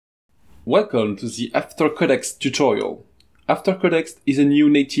Welcome to the AfterCodecs tutorial. AfterCodecs is a new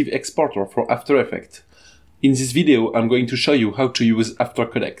native exporter for After Effects. In this video, I'm going to show you how to use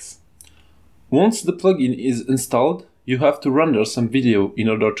AfterCodecs. Once the plugin is installed, you have to render some video in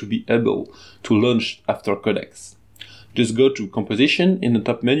order to be able to launch AfterCodecs. Just go to Composition in the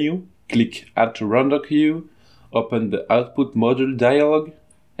top menu, click Add to Render Queue, open the Output Module dialog,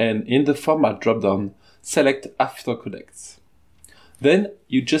 and in the Format dropdown, select AfterCodecs. Then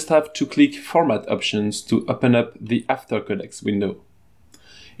you just have to click Format options to open up the AfterCodecs window.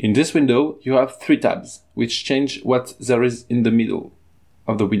 In this window, you have three tabs, which change what there is in the middle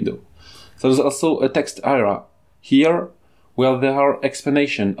of the window. There's also a text area here where there are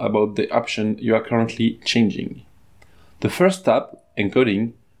explanations about the option you are currently changing. The first tab,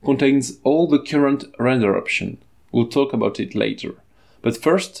 Encoding, contains all the current render options. We'll talk about it later. But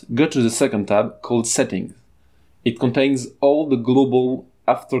first, go to the second tab called Settings. It contains all the global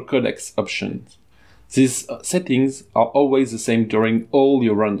AfterCodecs options. These settings are always the same during all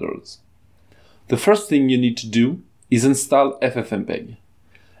your renders. The first thing you need to do is install Ffmpeg.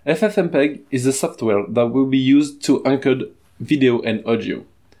 Ffmpeg is the software that will be used to encode video and audio.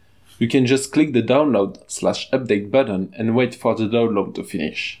 You can just click the download/update button and wait for the download to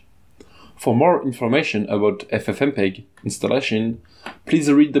finish. For more information about Ffmpeg installation,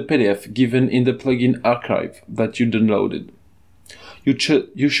 please read the PDF given in the plugin archive that you downloaded.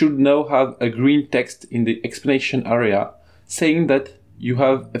 You should now have a green text in the explanation area saying that you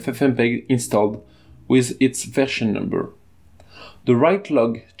have Ffmpeg installed with its version number. The write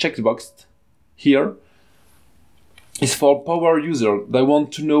log checkbox here is for power users that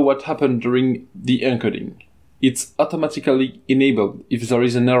want to know what happened during the encoding. It's automatically enabled if there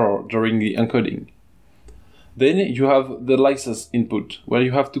is an error during the encoding. Then you have the license input, where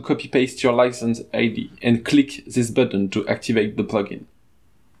you have to copy-paste your license ID and click this button to activate the plugin.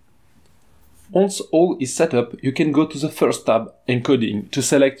 Once all is set up, you can go to the first tab, Encoding, to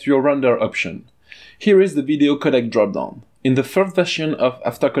select your render option. Here is the video codec dropdown. In the first version of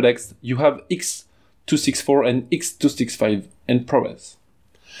AfterCodecs, you have X264 and X265 and ProRes.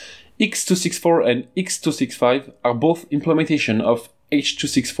 X264 and X265 are both implementation of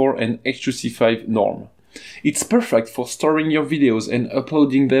H264 and H265 norm. It's perfect for storing your videos and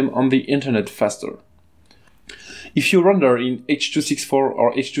uploading them on the internet faster. If you render in H264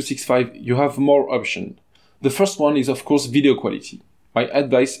 or H265, you have more options. The first one is of course video quality. My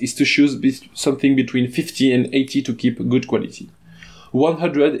advice is to choose something between 50 and 80 to keep good quality.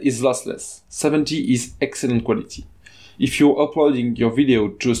 100 is lossless, 70 is excellent quality. If you're uploading your video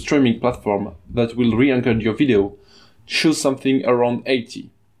to a streaming platform that will re-encode your video, choose something around 80.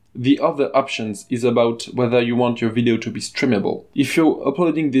 The other options is about whether you want your video to be streamable. If you're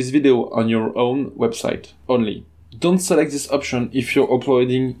uploading this video on your own website only, don't select this option if you're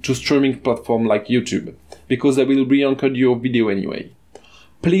uploading to streaming platform like YouTube, because they will re-encode your video anyway.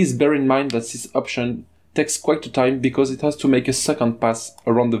 Please bear in mind that this option takes quite a time because it has to make a second pass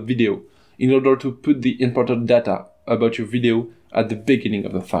around the video in order to put the important data about your video at the beginning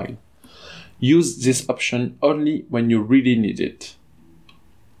of the file. Use this option only when you really need it.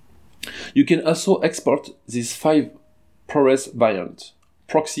 You can also export these 5 ProRes variants: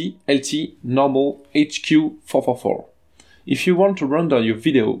 Proxy, LT, Normal, HQ444. If you want to render your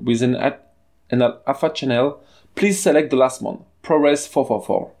video with an alpha channel, please select the last one, ProRes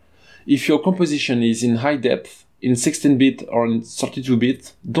 444. If your composition is in high depth, in 16-bit or in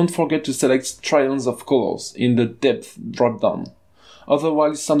 32-bit, don't forget to select trials of colors in the depth dropdown.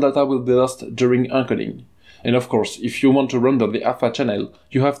 Otherwise, some data will be lost during encoding. And of course, if you want to render the alpha channel,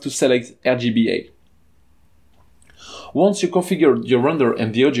 you have to select RGBA. Once you configured your render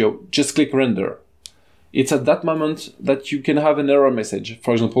and the audio, just click Render. It's at that moment that you can have an error message,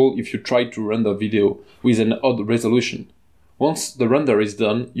 for example, if you try to render video with an odd resolution. Once the render is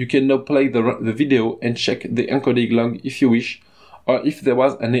done, you can now play the video and check the encoding log if you wish, or if there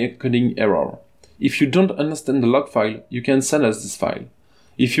was an encoding error. If you don't understand the log file, you can send us this file.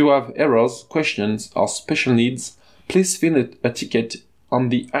 If you have errors, questions, or special needs, please fill a ticket on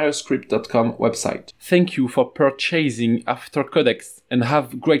the aescripts.com website. Thank you for purchasing AfterCodecs and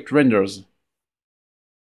have great renders.